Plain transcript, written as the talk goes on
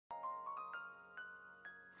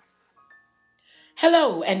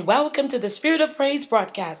Hello, and welcome to the Spirit of Praise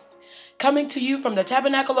broadcast, coming to you from the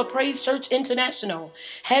Tabernacle of Praise Church International,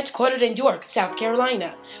 headquartered in York, South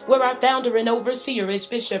Carolina, where our founder and overseer is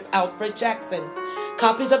Bishop Alfred Jackson.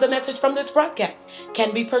 Copies of the message from this broadcast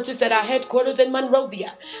can be purchased at our headquarters in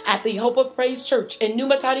Monrovia at the Hope of Praise Church in New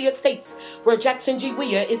Matadi Estates, where Jackson G.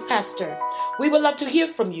 Weah is pastor. We would love to hear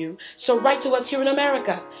from you, so write to us here in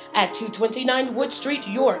America at 229 Wood Street,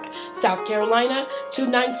 York, South Carolina,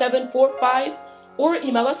 29745, or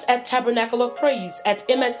email us at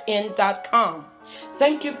tabernacleofpraise@msn.com.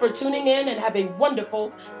 Thank you for tuning in and have a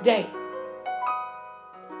wonderful day.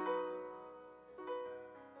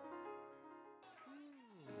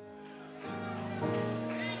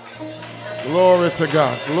 Glory to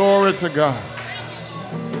God. Glory to God.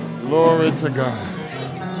 Glory to God.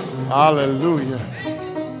 Hallelujah.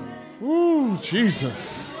 Woo,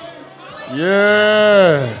 Jesus.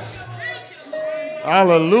 Yes.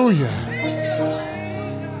 Hallelujah.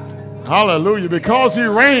 Hallelujah. Because he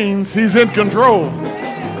reigns, he's in control.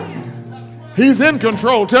 He's in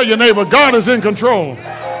control. Tell your neighbor, God is in control.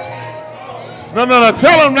 No.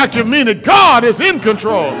 Tell him like you mean it. God is in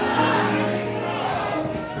control.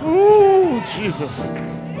 Ooh, Jesus.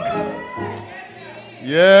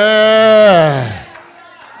 Yeah.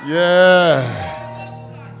 Yeah.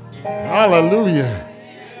 Hallelujah.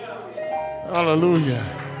 Hallelujah.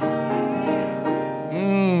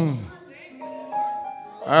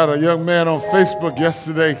 I had a young man on Facebook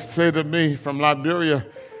yesterday say to me from Liberia,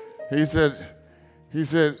 he said, he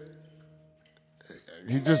just,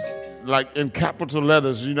 like in capital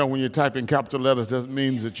letters, when you type in capital letters, that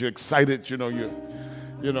means that you're excited,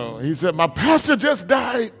 he said, my pastor just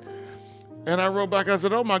died. And I wrote back, I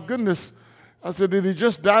said, oh my goodness. I said, did he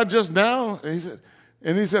just die just now? And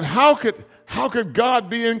he said, how could God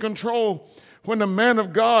be in control when the man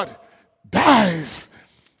of God dies?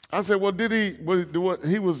 I said, well, did he?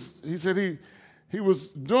 He said he was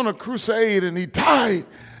doing a crusade and he died.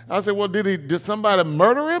 I said, well, did somebody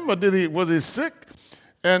murder him or was he sick?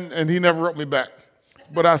 And he never wrote me back.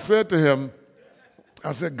 But I said to him,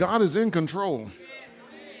 I said, God is in control,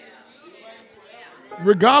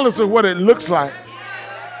 regardless of what it looks like,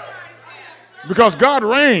 because God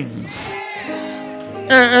reigns.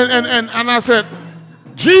 And I said,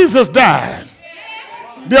 Jesus died.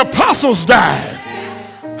 The apostles died.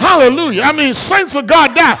 Hallelujah. I mean, saints of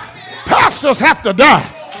God die. Pastors have to die.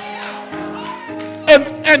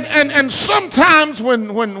 And sometimes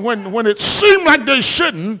when it seems like they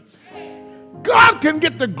shouldn't, God can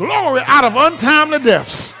get the glory out of untimely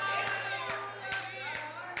deaths.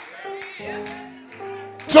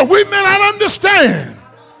 So we may not understand,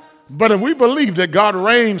 but if we believe that God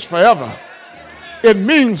reigns forever, it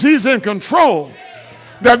means he's in control,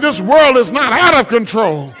 that this world is not out of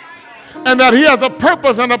control, and that he has a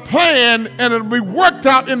purpose and a plan, and it'll be worked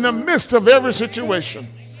out in the midst of every situation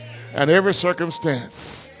and every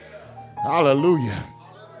circumstance. Hallelujah.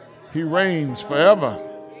 He reigns forever.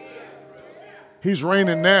 He's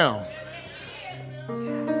reigning now.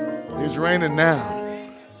 He's reigning now.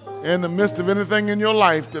 In the midst of anything in your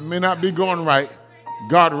life that may not be going right,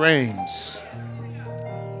 God reigns.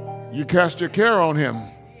 You cast your care on him,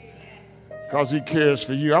 because he cares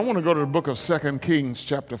for you. I want to go to the book of 2 Kings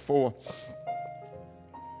chapter 4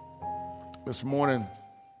 this morning.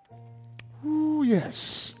 Ooh,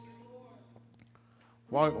 yes.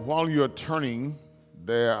 While you're turning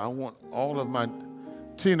there, I want all of my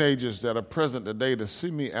teenagers that are present today to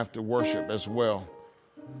see me after worship as well.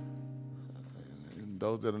 And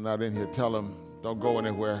those that are not in here, tell them, don't go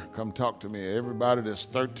anywhere. Come talk to me. Everybody that's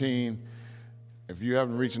 13, if you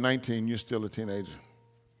haven't reached 19, you're still a teenager.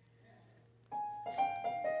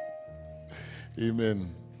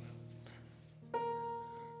 Amen.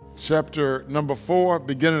 Chapter number 4,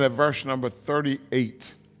 beginning at verse number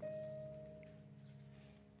 38.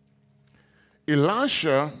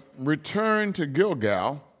 Elisha returned to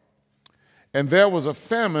Gilgal, and there was a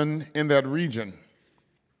famine in that region.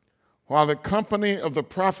 While the company of the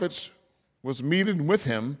prophets was meeting with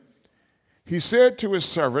him, he said to his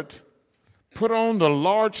servant, put on the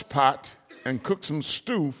large pot and cook some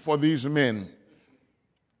stew for these men.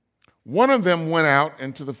 One of them went out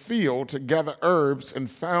into the field to gather herbs and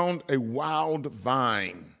found a wild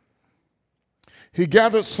vine. He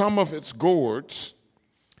gathered some of its gourds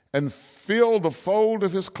and filled the fold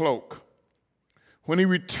of his cloak. When he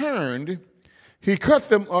returned, he cut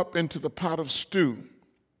them up into the pot of stew,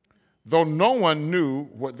 though no one knew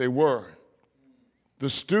what they were. The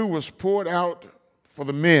stew was poured out for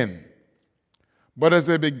the men. But as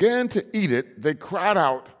they began to eat it, they cried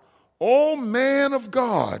out, "O man of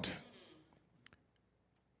God,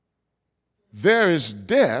 there is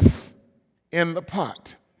death in the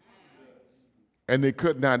pot, and they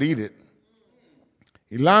could not eat it.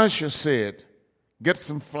 Elisha said, get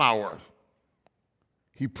some flour.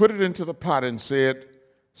 He put it into the pot and said,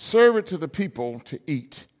 serve it to the people to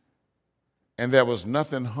eat. And there was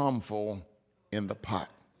nothing harmful in the pot.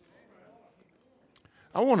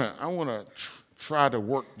 I want to try to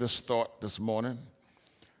work this thought this morning.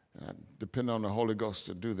 I depend on the Holy Ghost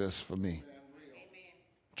to do this for me. Amen.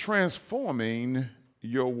 Transforming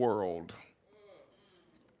your world.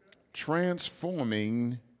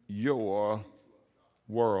 Transforming your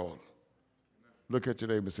world. Look at your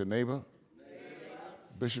neighbor and say, neighbor,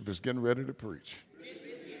 Bishop is getting ready to preach.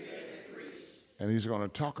 And he's going to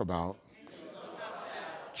talk about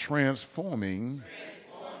transforming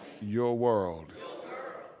your world.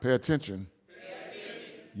 Pay attention.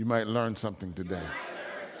 You might learn something today.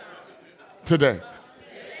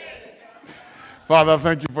 Father, I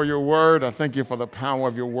thank you for your word. I thank you for the power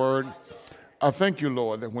of your word. I thank you,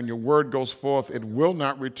 Lord, that when your word goes forth, it will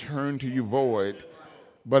not return to you void,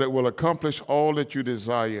 but it will accomplish all that you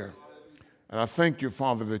desire. And I thank you,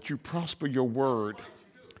 Father, that you prosper your word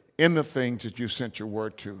in the things that you sent your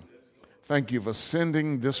word to. Thank you for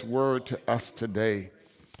sending this word to us today.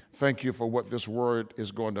 Thank you for what this word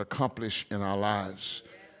is going to accomplish in our lives.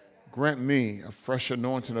 Grant me a fresh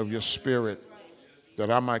anointing of your spirit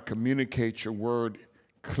that I might communicate your word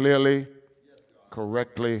clearly,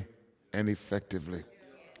 correctly, and effectively.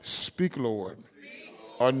 Speak, Lord.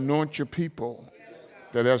 Anoint your people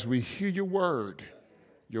that as we hear your word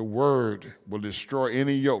will destroy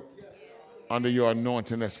any yoke under your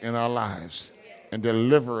anointing that's in our lives and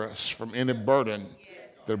deliver us from any burden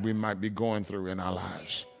that we might be going through in our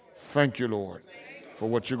lives. Thank you, Lord, for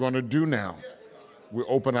what you're going to do now. We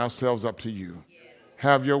open ourselves up to you.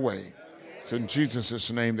 Have your way. It's in Jesus'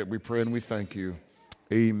 name that we pray and we thank you.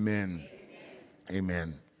 Amen.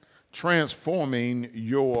 Amen. Transforming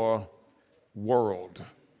your world.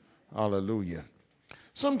 Hallelujah.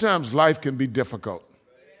 Sometimes life can be difficult.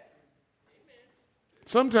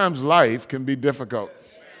 Sometimes life can be difficult.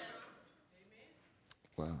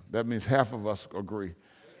 Well, that means half of us agree.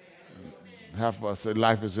 Half of us say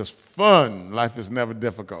life is just fun. Life is never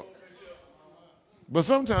difficult. But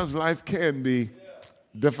sometimes life can be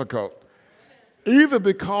difficult, either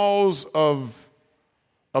because of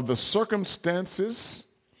the circumstances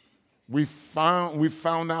we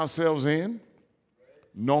found ourselves in,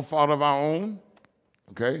 no fault of our own,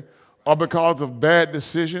 okay, or because of bad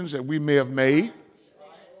decisions that we may have made,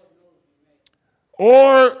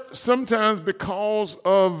 or sometimes because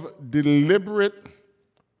of deliberate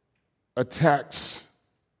attacks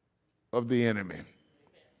of the enemy.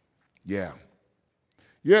 Yeah.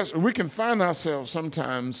 Yes, we can find ourselves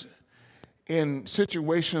sometimes in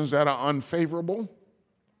situations that are unfavorable,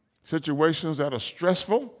 situations that are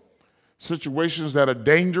stressful, situations that are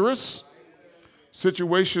dangerous,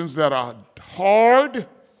 situations that are hard,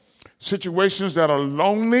 situations that are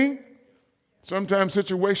lonely, sometimes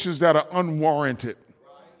situations that are unwarranted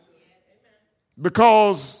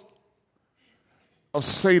because of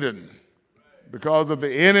Satan, because of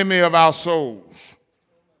the enemy of our souls,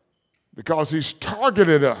 because he's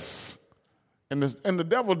targeted us. And the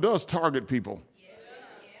devil does target people.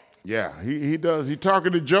 Yeah, he does. He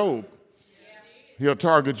targeted Job. He'll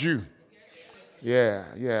target you.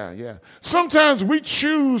 Yeah. Sometimes we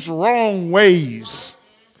choose wrong ways.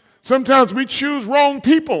 Sometimes we choose wrong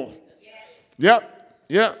people. Yeah.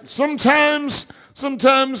 Sometimes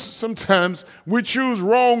we choose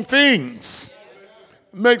wrong things.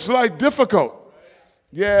 Makes life difficult.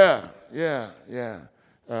 Yeah.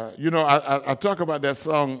 I talk about that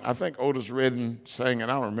song. I think Otis Redding sang, and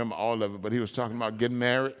I don't remember all of it, but he was talking about getting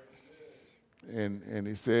married. And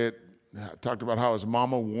he said, talked about how his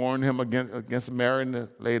mama warned him against marrying the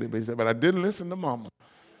lady. But he said, but I didn't listen to mama.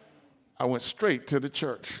 I went straight to the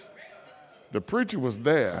church. The preacher was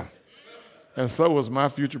there, and so was my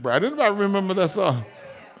future bride. Anybody remember that song?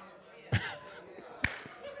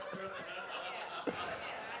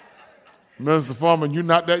 Mr. Foreman, you're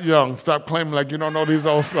not that young. Stop claiming like you don't know these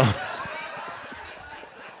old songs.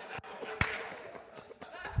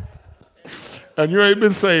 And you ain't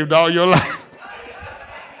been saved all your life.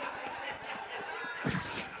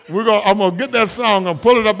 I'm going to get that song and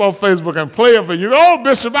pull it up on Facebook and play it for you. Oh,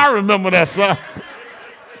 Bishop, I remember that song.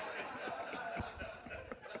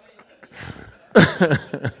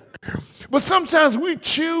 But sometimes we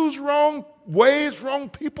choose wrong ways, wrong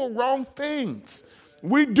people, wrong things.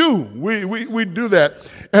 We do. We do that.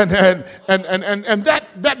 And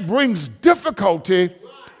that brings difficulty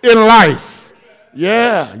in life.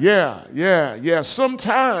 Yeah.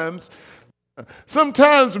 Sometimes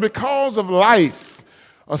because of life,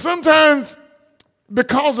 or sometimes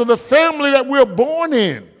because of the family that we're born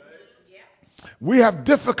in. We have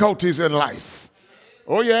difficulties in life.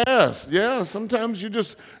 Oh, yes. Sometimes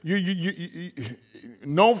again,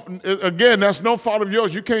 that's no fault of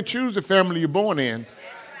yours. You can't choose the family you're born in.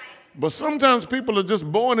 But sometimes people are just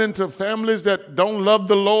born into families that don't love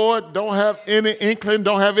the Lord, don't have any inkling,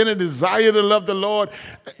 don't have any desire to love the Lord,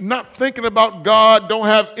 not thinking about God, don't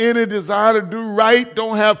have any desire to do right,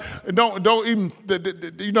 don't even,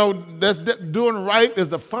 doing right is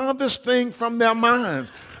the farthest thing from their minds.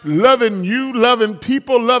 Loving you, loving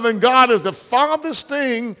people, loving God is the farthest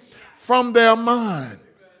thing from their mind.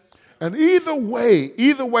 And either way,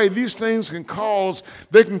 these things can cause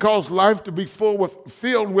life to be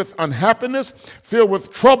filled with unhappiness, filled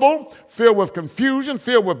with trouble, filled with confusion,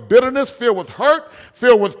 filled with bitterness, filled with hurt,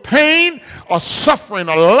 filled with pain or suffering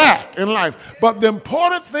or lack in life. But the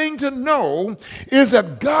important thing to know is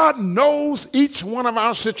that God knows each one of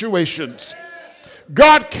our situations.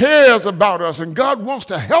 God cares about us, and God wants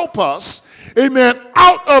to help us, amen,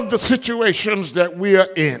 out of the situations that we are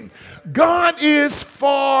in. God is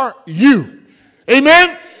for you.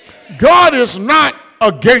 Amen? God is not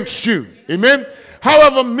against you. Amen?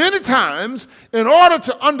 However, many times, in order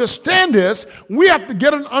to understand this, we have to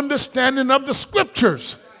get an understanding of the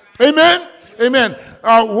scriptures. Amen? Amen.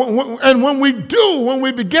 And when we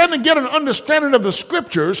begin to get an understanding of the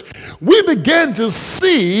scriptures, we begin to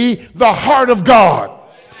see the heart of God.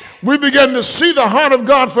 We begin to see the heart of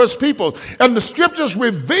God for his people. And the scriptures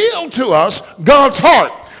reveal to us God's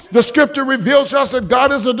heart. The scripture reveals to us that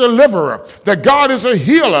God is a deliverer, that God is a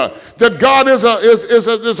healer, that God is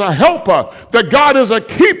a helper, that God is a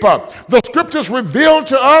keeper. The scriptures reveal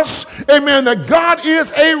to us, amen, that God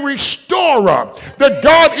is a restorer, that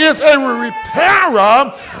God is a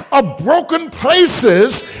repairer of broken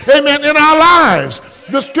places, amen, in our lives.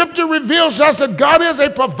 The scripture reveals to us that God is a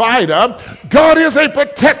provider, God is a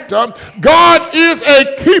protector, God is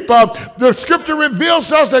a keeper. The scripture reveals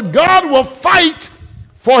to us that God will fight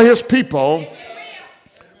for his people,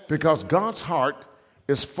 because God's heart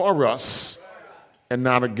is for us and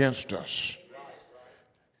not against us.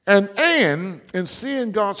 And in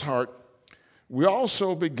seeing God's heart, we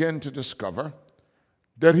also begin to discover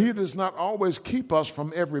that he does not always keep us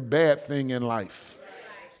from every bad thing in life,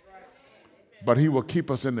 but he will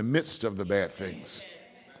keep us in the midst of the bad things.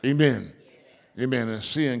 Amen. Amen. And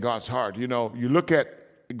seeing God's heart, you look at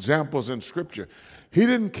examples in scripture. He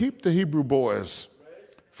didn't keep the Hebrew boys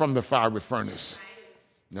from the fiery furnace.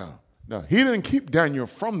 No. He didn't keep Daniel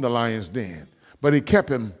from the lion's den, but he kept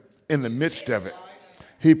him in the midst of it.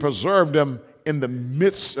 He preserved them in the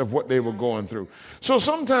midst of what they were going through. So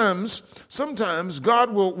sometimes God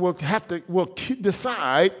will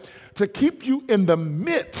decide to keep you in the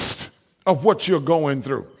midst of what you're going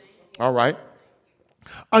through. All right?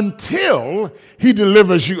 Until he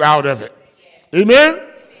delivers you out of it. Amen?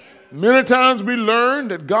 Many times we learn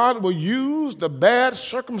that God will use the bad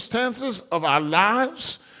circumstances of our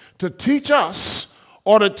lives to teach us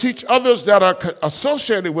or to teach others that are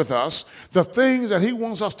associated with us the things that he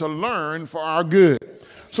wants us to learn for our good.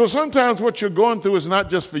 So sometimes what you're going through is not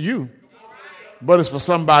just for you, but it's for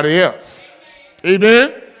somebody else.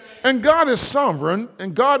 Amen? And God is sovereign,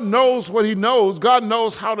 and God knows what he knows. God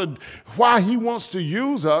knows why he wants to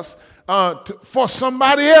use us for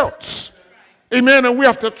somebody else. Amen. And we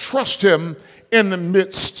have to trust him in the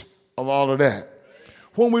midst of all of that.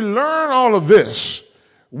 When we learn all of this,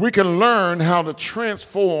 we can learn how to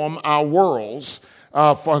transform our worlds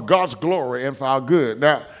for God's glory and for our good.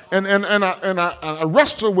 Now, and I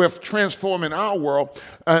wrestle with transforming our world.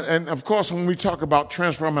 And of course, when we talk about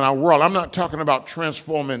transforming our world, I'm not talking about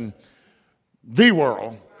transforming the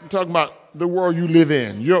world. I'm talking about the world you live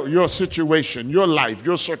in, your situation, your life,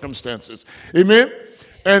 your circumstances. Amen.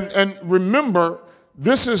 And remember,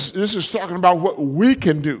 this is talking about what we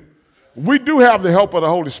can do. We do have the help of the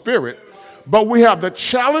Holy Spirit, but we have the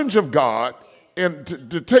challenge of God and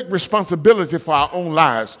to take responsibility for our own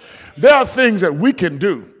lives. There are things that we can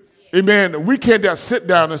do. Amen. We can't just sit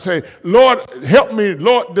down and say, Lord, help me.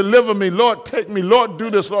 Lord, deliver me. Lord, take me. Lord,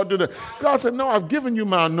 do this. Lord, do that. God said, no, I've given you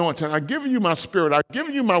my anointing. I've given you my spirit. I've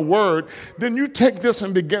given you my word. Then you take this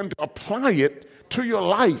and begin to apply it to your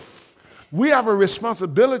life. We have a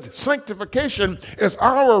responsibility. Sanctification is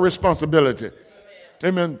our responsibility.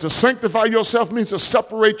 Amen. To sanctify yourself means to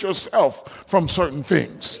separate yourself from certain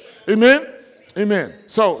things. Amen. Amen.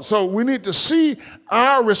 So we need to see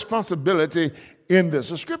our responsibility in this.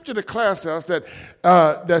 The scripture declares to us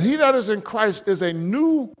that he that is in Christ is a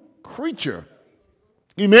new creature.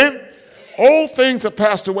 Amen. Old things have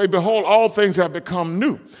passed away. Behold, all things have become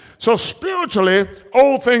new. So spiritually,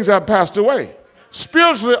 old things have passed away.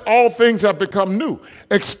 Spiritually, all things have become new.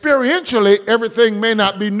 Experientially, everything may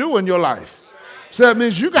not be new in your life. So that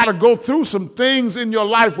means you got to go through some things in your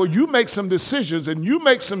life where you make some decisions and you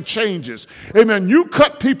make some changes. Amen. You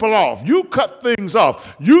cut people off. You cut things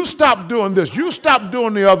off. You stop doing this. You stop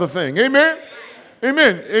doing the other thing. Amen.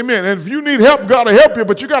 Amen. Amen. And if you need help, God will help you,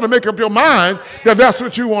 but you got to make up your mind that that's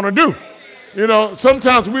what you want to do. You know,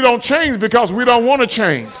 sometimes we don't change because we don't want to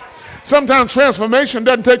change. Sometimes transformation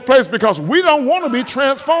doesn't take place because we don't want to be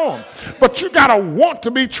transformed. But you got to want to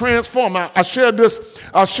be transformed. I shared this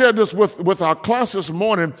with our class this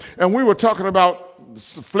morning, and we were talking about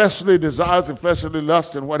fleshly desires and fleshly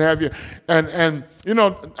lust and what have you. And you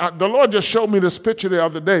know, the Lord just showed me this picture the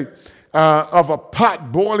other day of a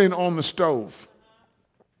pot boiling on the stove.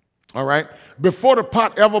 All right? Before the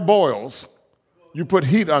pot ever boils, you put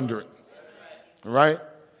heat under it. All right?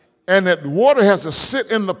 And that water has to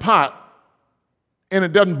sit in the pot, and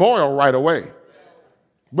it doesn't boil right away.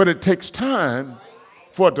 But it takes time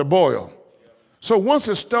for it to boil. So once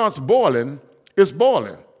it starts boiling, it's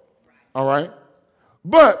boiling. All right?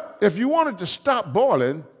 But if you want it to stop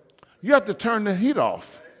boiling, you have to turn the heat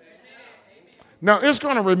off. Now, it's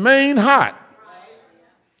going to remain hot.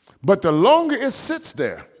 But the longer it sits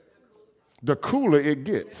there, the cooler it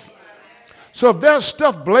gets. So if there's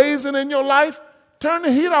stuff blazing in your life, turn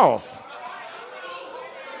the heat off.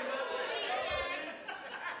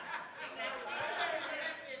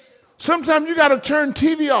 Sometimes you got to turn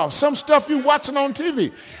TV off. Some stuff you're watching on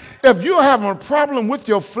TV. If you're having a problem with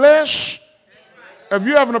your flesh, if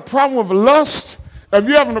you're having a problem with lust, if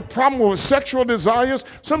you're having a problem with sexual desires,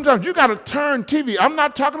 sometimes you got to turn TV. I'm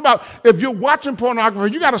not talking about if you're watching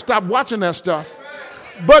pornography, you got to stop watching that stuff.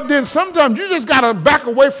 But then sometimes you just got to back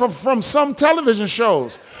away from some television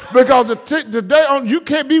shows. Because today on, you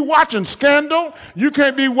can't be watching Scandal. You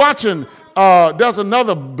can't be watching, there's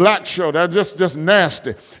another black show that's just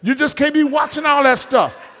nasty. You just can't be watching all that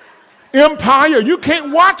stuff. Empire, you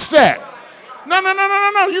can't watch that.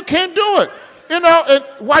 No, you can't do it. You know, and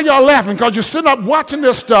why y'all laughing? Because you're sitting up watching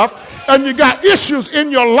this stuff and you got issues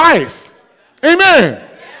in your life. Amen.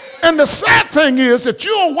 And the sad thing is that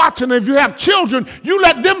you're watching, if you have children, you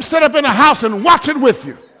let them sit up in a house and watch it with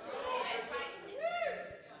you.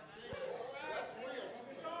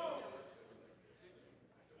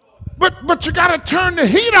 But you got to turn the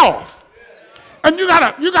heat off. And you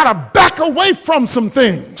got to back away from some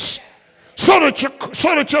things so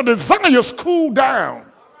that your desires cool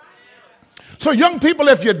down. So young people,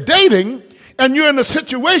 if you're dating and you're in a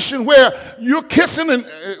situation where you're kissing and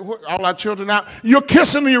all our children out, you're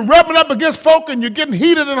kissing and you're rubbing up against folk and you're getting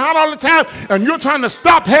heated and hot all the time and you're trying to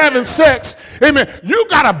stop having sex, amen, you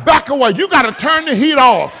got to back away. You got to turn the heat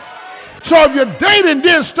off. So if you're dating,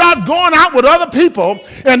 then start going out with other people,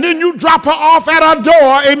 and then you drop her off at her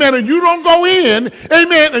door, amen, and you don't go in,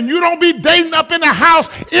 amen, and you don't be dating up in the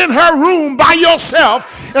house in her room by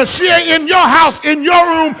yourself, and she ain't in your house in your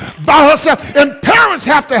room by herself. And parents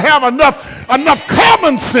have to have enough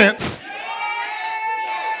common sense.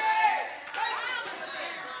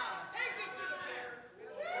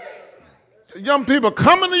 Young people,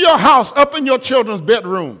 come into your house up in your children's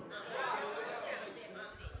bedroom.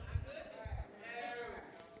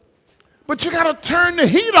 But you got to turn the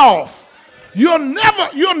heat off. You'll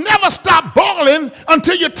never stop boiling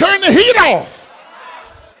until you turn the heat off.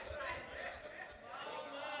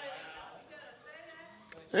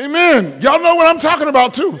 Amen. Y'all know what I'm talking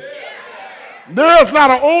about too. There is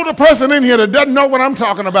not an older person in here that doesn't know what I'm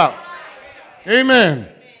talking about. Amen.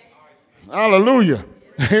 Hallelujah.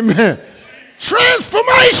 Amen.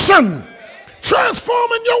 Transformation.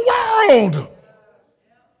 Transforming your world.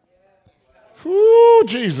 Ooh,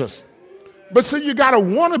 Jesus. But see, you got to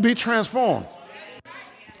want to be transformed.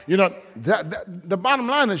 You know, the bottom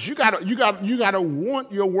line is you got to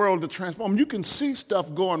want your world to transform. You can see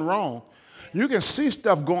stuff going wrong. You can see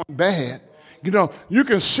stuff going bad. You know, you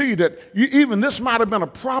can see that even this might have been a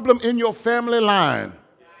problem in your family line.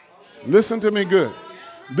 Listen to me good.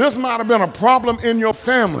 This might have been a problem in your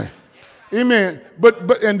family. Amen.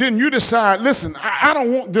 But and then you decide, listen, I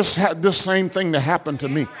don't want this same thing to happen to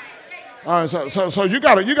me. So you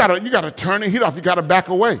gotta turn the heat off. You gotta back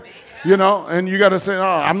away, you know, and you gotta say, oh,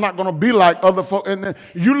 I'm not gonna be like other folks. And then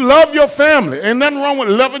you love your family. Ain't nothing wrong with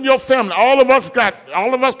loving your family. All of us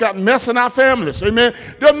got mess in our families. Amen.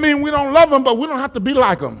 Doesn't mean we don't love them, but we don't have to be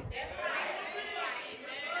like them.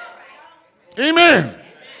 Amen.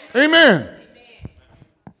 Amen.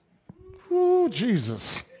 Ooh,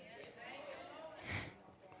 Jesus.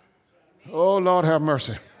 Oh, Lord, have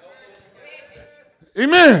mercy.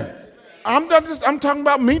 Amen. I'm talking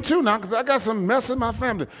about me too now, because I got some mess in my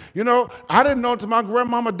family. You know, I didn't know until my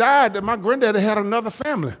grandmama died that my granddaddy had another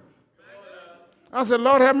family. I said,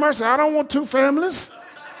 Lord have mercy, I don't want two families.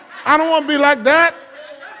 I don't want to be like that.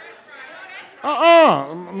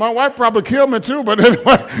 My wife probably killed me too, but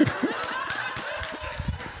anyway.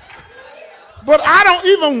 But I don't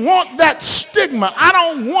even want that stigma. I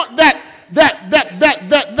don't want that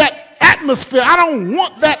atmosphere. I don't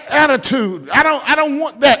want that attitude. I don't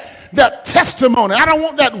want that testimony. I don't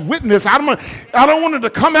want that witness. I don't want it to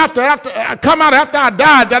come out after I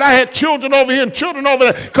died that I had children over here and children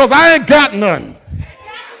over there, because I ain't got none.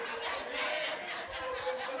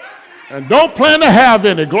 And don't plan to have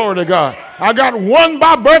any, glory to God. I got one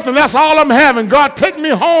by birth, and that's all I'm having. God, take me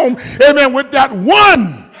home, amen, with that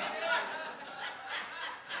one.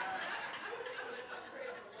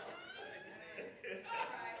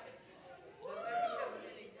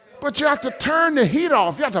 But you have to turn the heat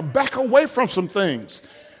off. You have to back away from some things.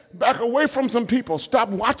 Back away from some people. Stop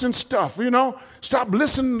watching stuff, you know. Stop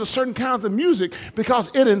listening to certain kinds of music,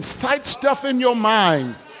 because it incites stuff in your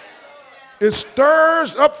mind. It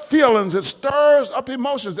stirs up feelings. It stirs up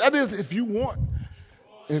emotions. That is, if you want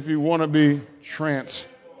to be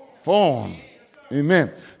transformed.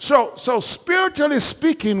 Amen. So spiritually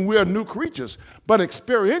speaking, we are new creatures. But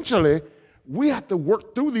experientially, we have to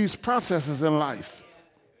work through these processes in life.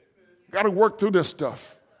 Got to work through this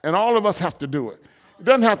stuff. And all of us have to do it. It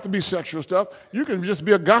doesn't have to be sexual stuff. You can just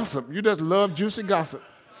be a gossip. You just love juicy gossip.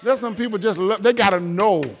 There's some people they got to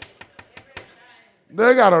know.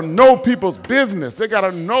 They got to know people's business. They got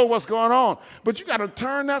to know what's going on. But you got to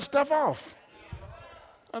turn that stuff off.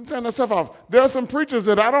 I'm turning that stuff off. There are some preachers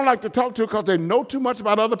that I don't like to talk to because they know too much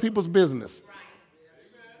about other people's business.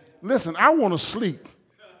 Listen, I want to sleep.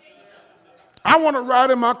 I want to ride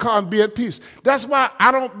in my car and be at peace. That's why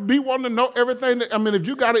I don't be wanting to know everything. If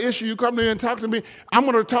you got an issue, you come to me and talk to me. I'm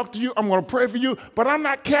going to talk to you. I'm going to pray for you. But I'm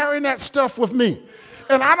not carrying that stuff with me.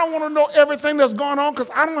 And I don't want to know everything that's going on, because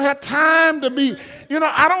I don't have time to be,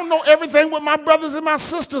 I don't know everything with my brothers and my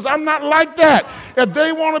sisters. I'm not like that. If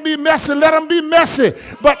they want to be messy, let them be messy.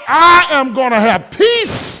 But I am going to have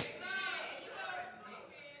peace.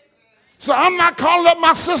 So I'm not calling up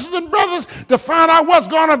my sisters and brothers to find out what's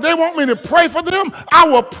going on. If they want me to pray for them, I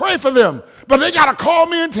will pray for them. But they got to call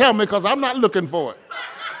me and tell me, because I'm not looking for it.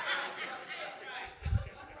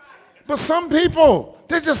 But some people,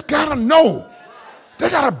 they just got to know. They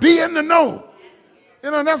got to be in the know.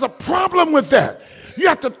 There's a problem with that. You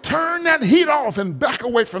have to turn that heat off and back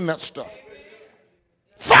away from that stuff.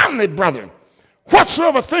 Finally, brethren,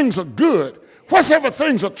 whatsoever things are good, whatsoever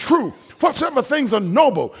things are true, whatsoever things are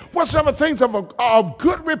noble, whatsoever things of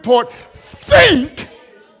good report, think.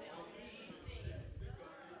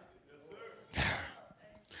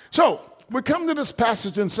 So we come to this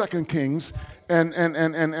passage in 2 Kings, and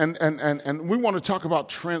we want to talk about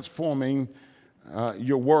transforming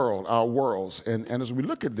your world, our worlds. And as we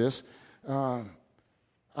look at this, I'm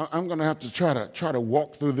going to have to try to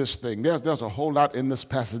walk through this thing. There's a whole lot in this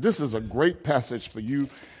passage. This is a great passage for you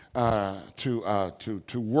to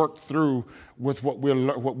work through with what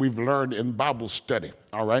we've learned in Bible study.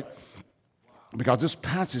 All right, because this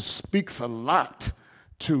passage speaks a lot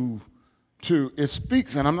to it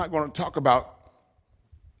speaks, and I'm not going to talk about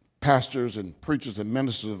pastors and preachers and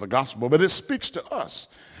ministers of the gospel, but it speaks to us.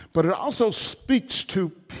 But it also speaks to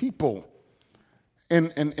people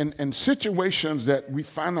in situations that we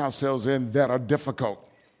find ourselves in that are difficult.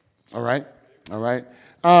 All right?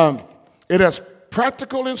 It has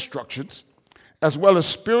practical instructions as well as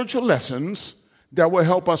spiritual lessons that will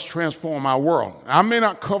help us transform our world. I may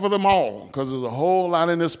not cover them all because there's a whole lot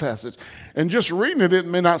in this passage. And just reading it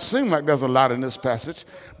may not seem like there's a lot in this passage,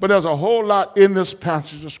 but there's a whole lot in this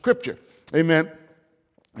passage of Scripture. Amen.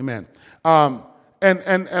 And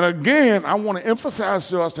again, I want to emphasize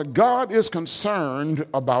to us that God is concerned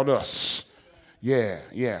about us.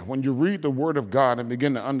 Yeah. When you read the Word of God and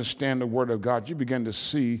begin to understand the Word of God, you begin to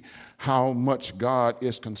see how much God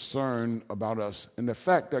is concerned about us, and the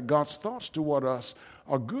fact that God's thoughts toward us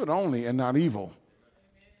are good only and not evil.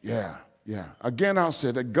 Yeah. Again, I'll say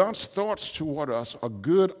that God's thoughts toward us are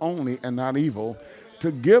good only and not evil,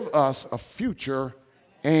 to give us a future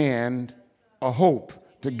and a hope,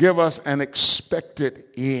 to give us an expected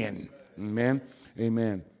end. Amen.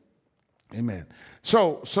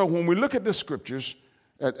 So when we look at the scriptures,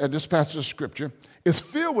 at this passage of Scripture, it's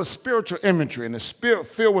filled with spiritual imagery and it's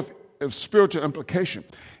filled with spiritual implication.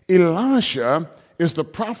 Elisha is the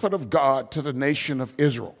prophet of God to the nation of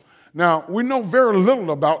Israel. Now, we know very little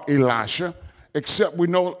about Elisha, except we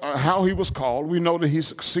know how he was called. We know that he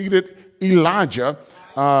succeeded Elijah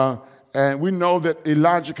and we know that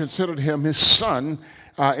Elijah considered him his son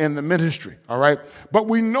in the ministry, all right? But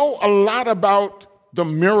we know a lot about the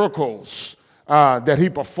miracles that he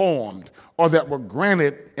performed or that were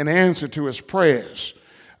granted in answer to his prayers.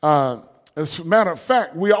 As a matter of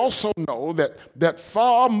fact, we also know that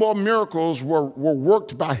far more miracles were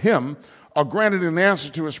worked by him or granted in answer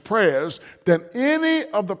to his prayers than any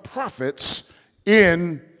of the prophets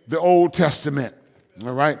in the Old Testament.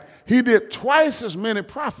 All right? He did twice as many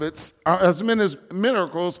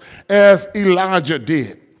miracles as Elijah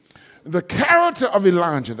did. The character of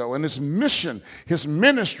Elijah, though, and his mission, his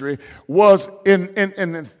ministry, was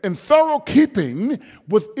in thorough keeping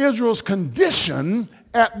with Israel's condition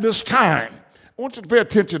at this time. I want you to pay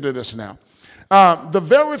attention to this now. The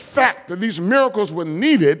very fact that these miracles were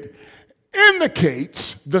needed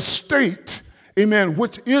indicates the state, amen,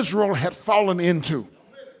 which Israel had fallen into.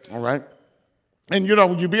 All right? And,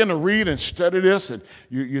 when you begin to read and study this, and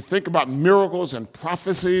you think about miracles and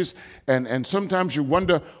prophecies, and sometimes you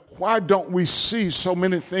wonder, why don't we see so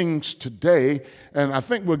many things today? And I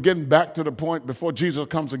think we're getting back to the point before Jesus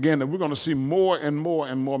comes again that we're going to see more and more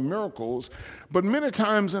and more miracles. But many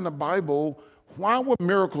times in the Bible, why were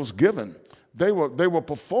miracles given? They were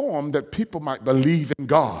performed that people might believe in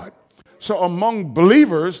God. So among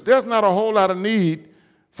believers, there's not a whole lot of need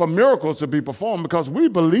for miracles to be performed because we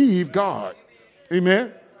believe God.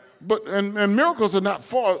 Amen? But and miracles are not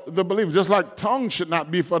for the believer, just like tongues should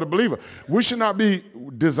not be for the believer. We should not be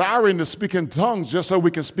desiring to speak in tongues just so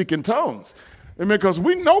we can speak in tongues. Amen? Because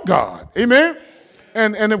we know God. Amen?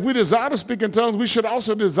 And if we desire to speak in tongues, we should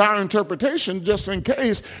also desire interpretation just in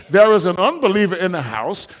case there is an unbeliever in the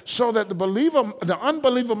house so that the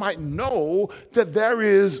unbeliever might know that there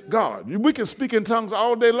is God. We can speak in tongues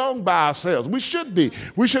all day long by ourselves. We should be.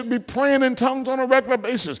 We should be praying in tongues on a regular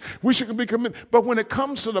basis. We should be committed. But when it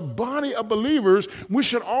comes to the body of believers, we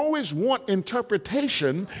should always want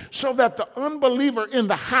interpretation so that the unbeliever in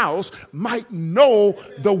the house might know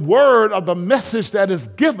the word of the message that is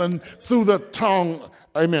given through the tongue.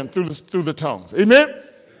 Amen. Through the tongues. Amen.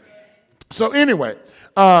 So anyway,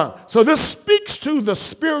 so this speaks to the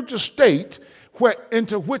spiritual state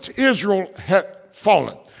into which Israel had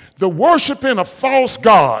fallen. The worshiping of false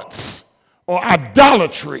gods or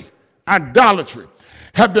idolatry had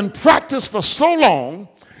been practiced for so long,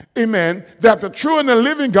 amen, that the true and the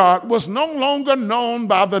living God was no longer known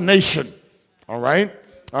by the nation. All right.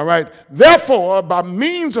 Therefore, by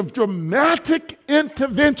means of dramatic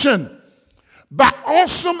intervention, by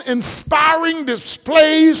awesome, inspiring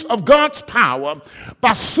displays of God's power,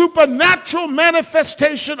 by supernatural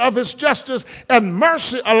manifestation of his justice and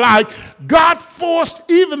mercy alike, God forced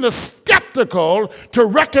even the skeptical to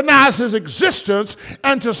recognize his existence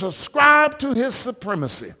and to subscribe to his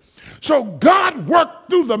supremacy. So God worked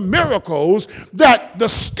through the miracles that the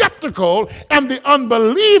skeptical and the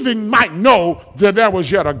unbelieving might know that there was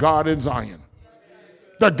yet a God in Zion.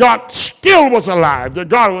 That God still was alive, that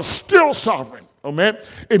God was still sovereign. Amen.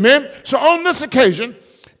 Amen. So on this occasion,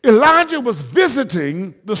 Elijah was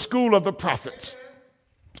visiting the school of the prophets.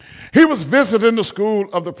 He was visiting the school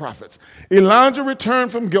of the prophets. Elijah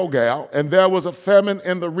returned from Gilgal, and there was a famine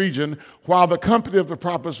in the region while the company of the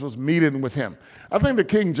prophets was meeting with him. I think the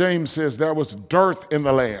King James says there was dearth in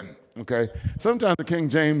the land. Okay. Sometimes the King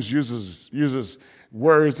James uses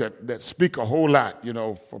words that speak a whole lot,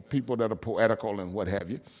 for people that are poetical and what have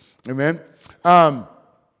you. Amen.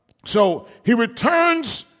 So he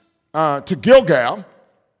returns to Gilgal,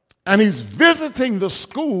 and he's visiting the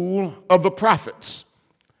school of the prophets.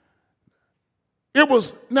 It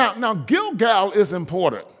was now Gilgal is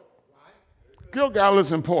important. Gilgal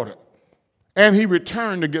is important, and he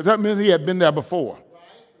returned to Gilgal. That means he had been there before,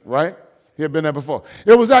 right? He had been there before.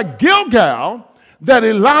 It was at Gilgal that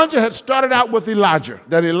Elijah had started out with Elijah.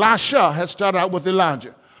 That Elisha had started out with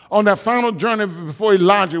Elijah on that final journey before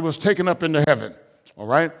Elijah was taken up into heaven. All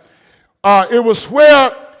right. It was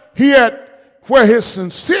where his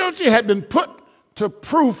sincerity had been put to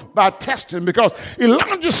proof by testing, because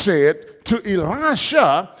Elijah said to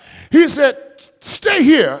Elisha, he said, stay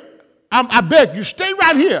here. I beg you, stay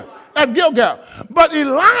right here at Gilgal. But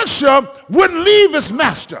Elisha wouldn't leave his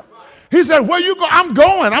master. He said, where you go? I'm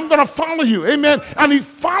going. I'm going to follow you. Amen. And he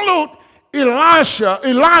followed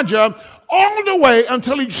Elijah all the way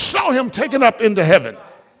until he saw him taken up into heaven.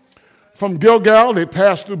 From Gilgal, they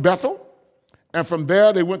passed through Bethel. And from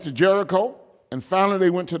there, they went to Jericho, and finally they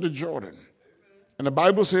went to the Jordan. And the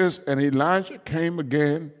Bible says, and Elijah came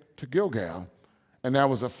again to Gilgal, and there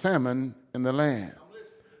was a famine in the land.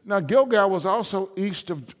 Now, Gilgal was also east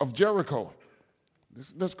of Jericho.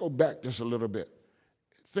 Let's go back just a little bit.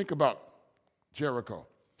 Think about Jericho.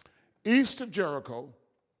 East of Jericho,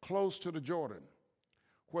 close to the Jordan,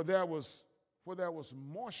 where there was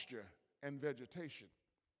moisture and vegetation.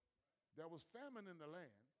 There was famine in the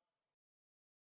land,